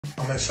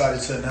I'm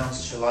excited to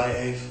announce July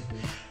 8th,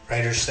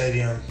 Raiders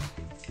Stadium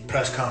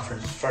press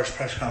conference, first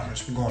press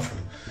conference.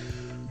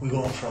 We're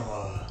going from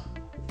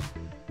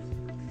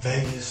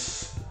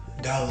Vegas,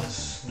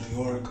 Dallas,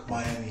 New York,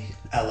 Miami,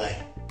 LA.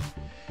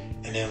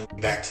 And then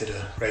back to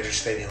the Raiders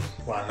Stadium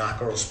where I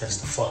knock Errol Spence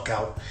the fuck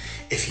out.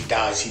 If he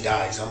dies, he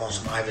dies. I'm on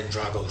some Ivan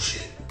Drago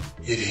shit.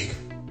 You dig?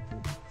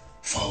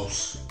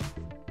 False.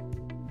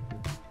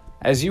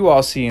 As you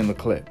all see in the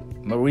clip,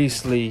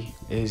 Maurice Lee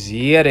is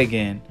yet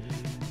again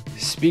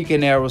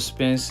speaking Errol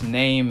Spence's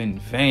name in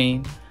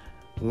vain,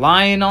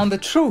 lying on the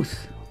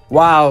truth,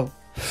 while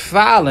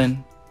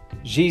filing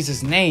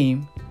Jesus'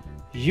 name,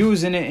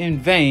 using it in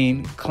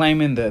vain,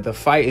 claiming that the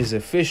fight is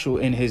official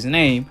in his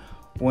name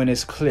when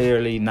it's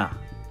clearly not.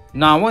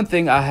 Now, one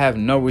thing I have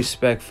no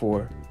respect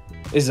for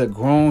is a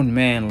grown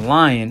man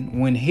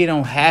lying when he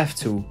don't have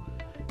to,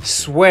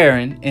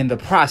 swearing in the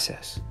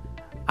process.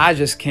 I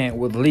just can't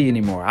with Lee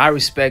anymore. I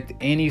respect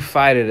any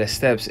fighter that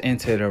steps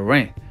into the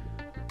ring,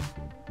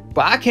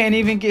 but I can't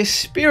even get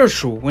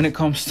spiritual when it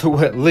comes to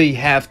what Lee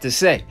have to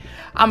say.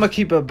 I'ma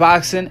keep it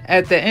boxing.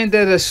 At the end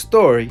of the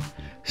story,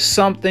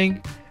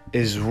 something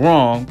is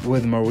wrong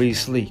with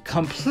Maurice Lee,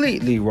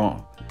 completely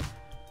wrong.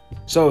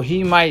 So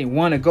he might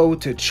want to go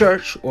to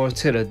church or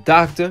to the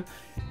doctor.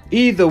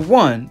 Either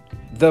one,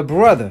 the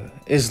brother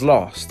is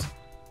lost.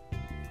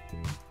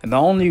 And the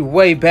only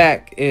way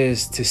back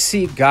is to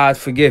seek God's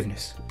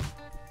forgiveness.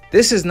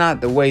 This is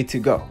not the way to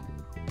go.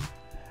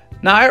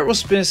 Now, Errol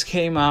Spence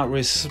came out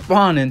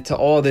responding to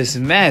all this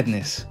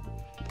madness.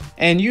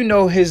 And you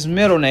know his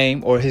middle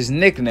name or his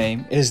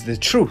nickname is the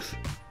truth.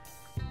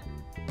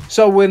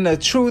 So when the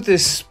truth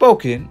is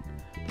spoken,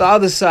 the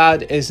other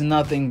side is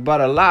nothing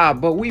but a lie.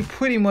 But we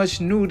pretty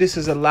much knew this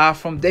is a lie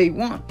from day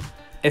one.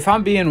 If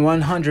I'm being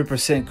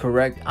 100%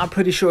 correct, I'm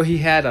pretty sure he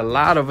had a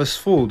lot of us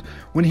fooled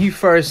when he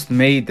first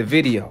made the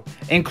video,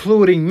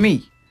 including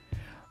me.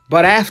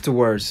 But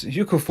afterwards,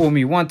 you could fool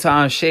me one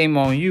time, shame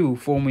on you.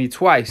 Fool me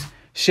twice,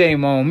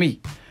 shame on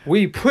me.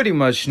 We pretty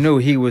much knew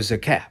he was a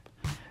cap.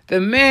 The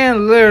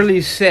man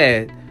literally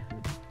said,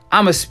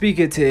 I'ma speak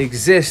it to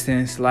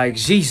existence like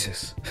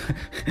Jesus.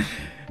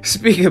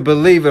 Speak it,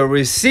 believe it,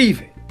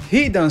 receive it.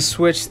 He done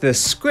switched the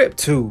script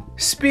to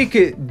speak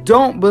it,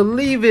 don't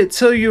believe it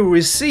till you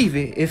receive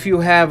it if you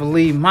have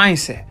Lee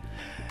mindset.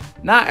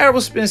 Now, Errol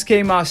Spence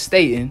came out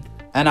stating,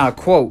 and I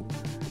quote,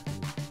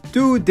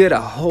 dude did a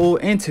whole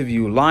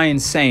interview lying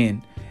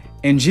saying,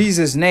 in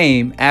Jesus'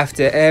 name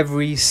after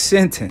every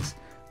sentence,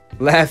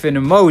 laughing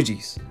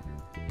emojis.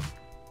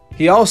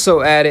 He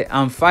also added,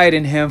 I'm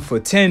fighting him for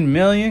 10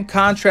 million,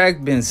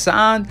 contract been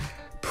signed,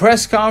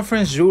 press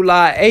conference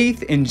July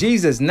 8th in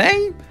Jesus'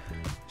 name?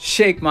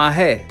 Shake my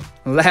head,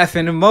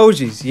 laughing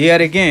emojis.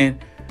 Yet again,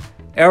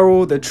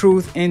 Errol the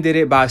Truth ended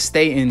it by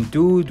stating,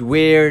 dude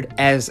weird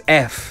as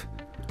F.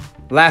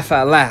 Laugh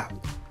out loud.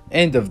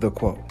 End of the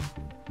quote.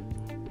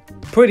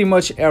 Pretty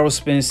much Errol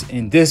Spence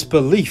in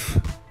disbelief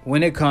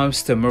when it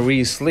comes to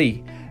Maurice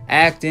Lee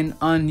acting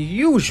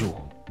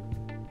unusual.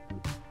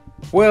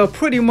 Well,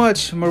 pretty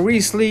much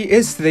Maurice Lee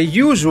is the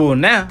usual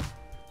now.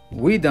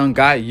 We done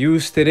got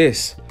used to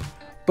this.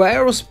 But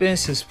Errol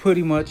Spence is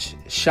pretty much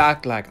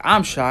shocked like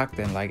I'm shocked,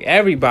 and like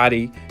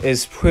everybody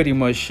is pretty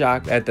much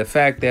shocked at the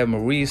fact that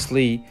Maurice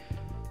Lee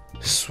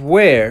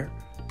swear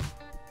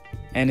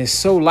and is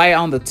so light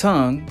on the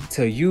tongue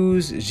to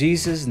use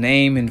Jesus'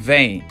 name in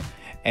vain.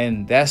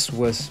 And that's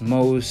what's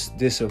most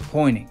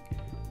disappointing.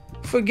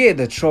 Forget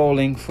the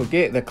trolling,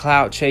 forget the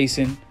clout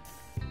chasing.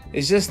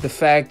 It's just the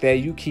fact that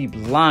you keep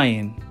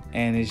lying,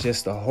 and it's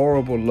just a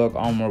horrible look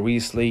on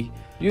Maurice Lee.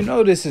 You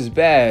know this is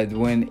bad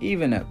when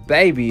even a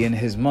baby in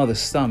his mother's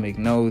stomach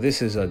knows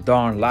this is a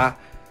darn lie.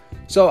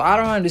 So I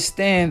don't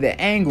understand the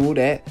angle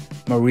that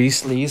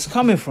Maurice Lee is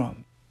coming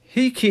from.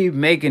 He keep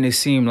making it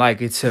seem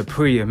like it's a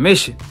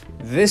pre-mission.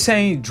 This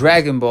ain't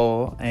Dragon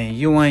Ball and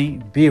you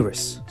ain't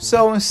Beerus.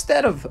 So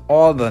instead of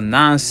all the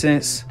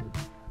nonsense,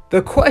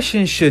 the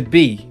question should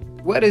be,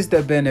 what is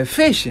the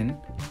beneficiation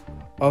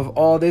of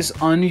all this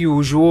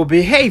unusual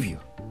behavior?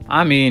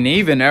 I mean,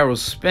 even Errol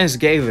Spence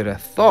gave it a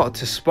thought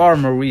to spar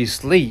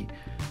Maurice Lee.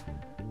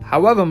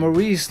 However,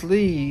 Maurice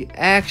Lee's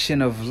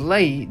action of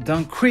late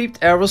done creeped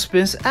Errol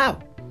Spence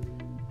out.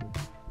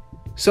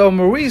 So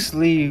Maurice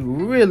Lee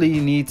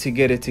really need to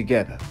get it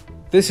together.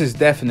 This is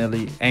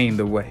definitely ain't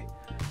the way.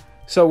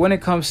 So when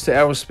it comes to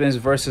Errol Spence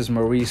versus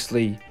Maurice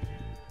Lee,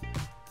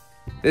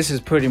 this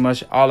is pretty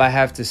much all I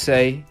have to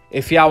say.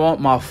 If y'all want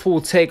my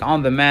full take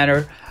on the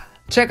matter,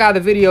 check out the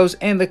videos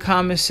in the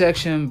comment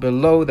section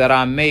below that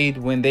I made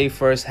when they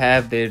first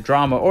have their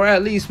drama, or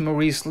at least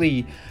Maurice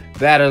Lee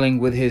battling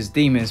with his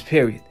demons,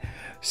 period.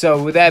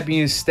 So with that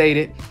being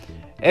stated,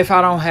 if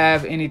I don't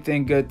have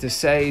anything good to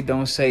say,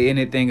 don't say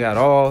anything at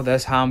all.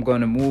 That's how I'm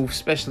going to move,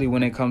 especially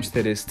when it comes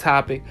to this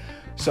topic.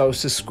 So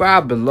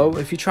subscribe below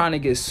if you're trying to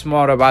get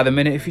smarter by the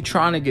minute. If you're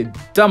trying to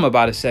get dumber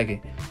by the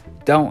second,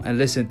 don't and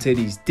listen to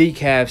these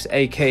decafs,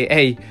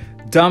 aka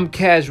dumb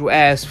casual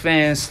ass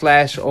fans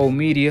 / old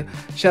media.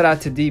 Shout out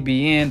to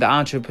DBN, the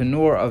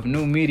entrepreneur of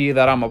new media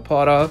that I'm a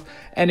part of.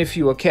 And if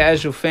you're a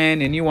casual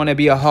fan and you want to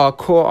be a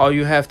hardcore, all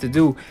you have to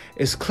do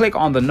is click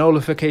on the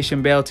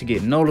notification bell to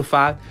get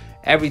notified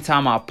every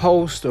time I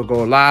post or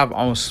go live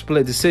on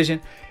Split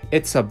Decision.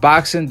 It's a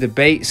boxing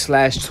debate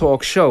 /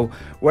 talk show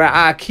where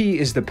Akhi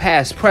is the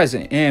past,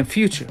 present, and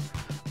future.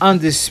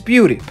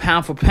 Undisputed,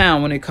 pound for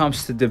pound when it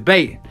comes to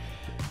debating.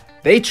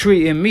 They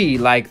treating me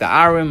like the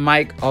Iron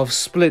Mike of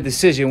Split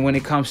Decision when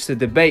it comes to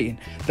debating.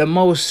 The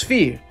most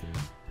feared.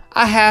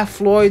 I have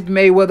Floyd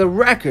Mayweather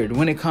record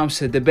when it comes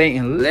to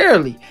debating,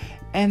 literally.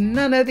 And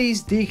none of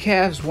these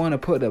decafs want to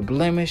put a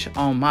blemish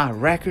on my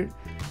record.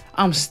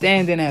 I'm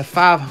standing at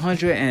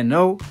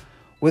 500-0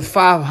 with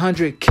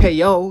 500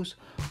 KOs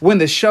when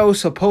the show's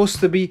supposed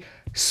to be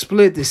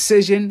Split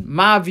Decision.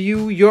 My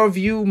view, your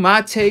view,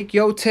 my take,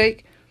 your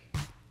take.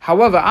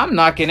 However, I'm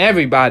knocking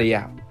everybody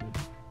out.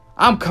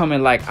 I'm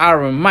coming like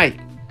Iron Mike.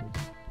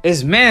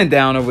 It's man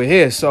down over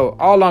here. So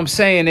all I'm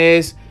saying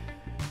is,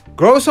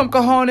 grow some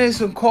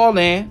cojones and call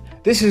in.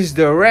 This is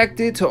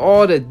directed to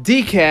all the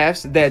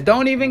decafs that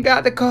don't even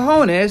got the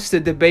cojones to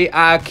debate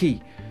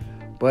Akhi,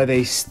 but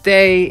they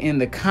stay in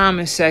the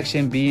comment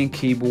section being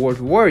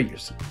keyboard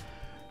warriors.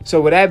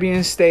 So with that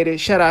being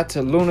stated, shout out to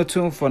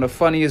Lunatune for the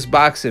funniest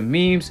boxing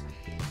memes.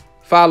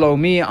 Follow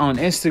me on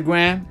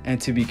Instagram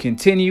and to be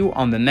continued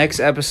on the next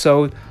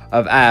episode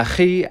of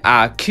Akhi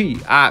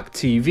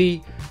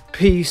TV.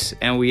 Peace,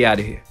 and we out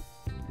of here.